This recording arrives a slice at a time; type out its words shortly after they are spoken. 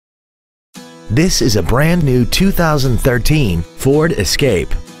This is a brand new 2013 Ford Escape.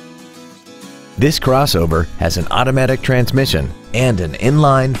 This crossover has an automatic transmission and an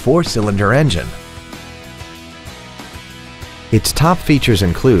inline 4-cylinder engine. Its top features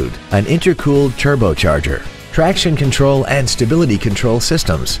include an intercooled turbocharger, traction control and stability control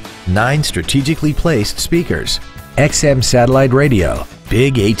systems, 9 strategically placed speakers, XM satellite radio,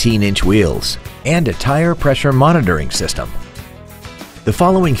 big 18-inch wheels, and a tire pressure monitoring system. The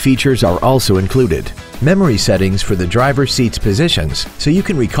following features are also included: memory settings for the driver's seat's positions so you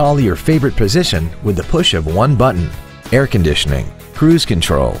can recall your favorite position with the push of one button, air conditioning, cruise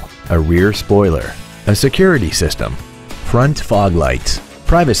control, a rear spoiler, a security system, front fog lights,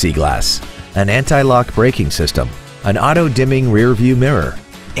 privacy glass, an anti-lock braking system, an auto-dimming rear-view mirror,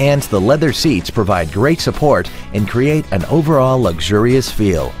 and the leather seats provide great support and create an overall luxurious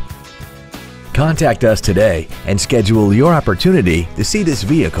feel. Contact us today and schedule your opportunity to see this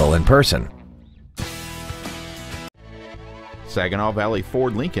vehicle in person. Saginaw Valley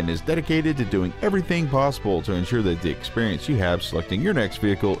Ford Lincoln is dedicated to doing everything possible to ensure that the experience you have selecting your next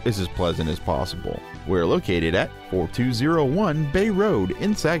vehicle is as pleasant as possible. We're located at 4201 Bay Road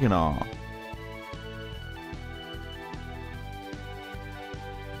in Saginaw.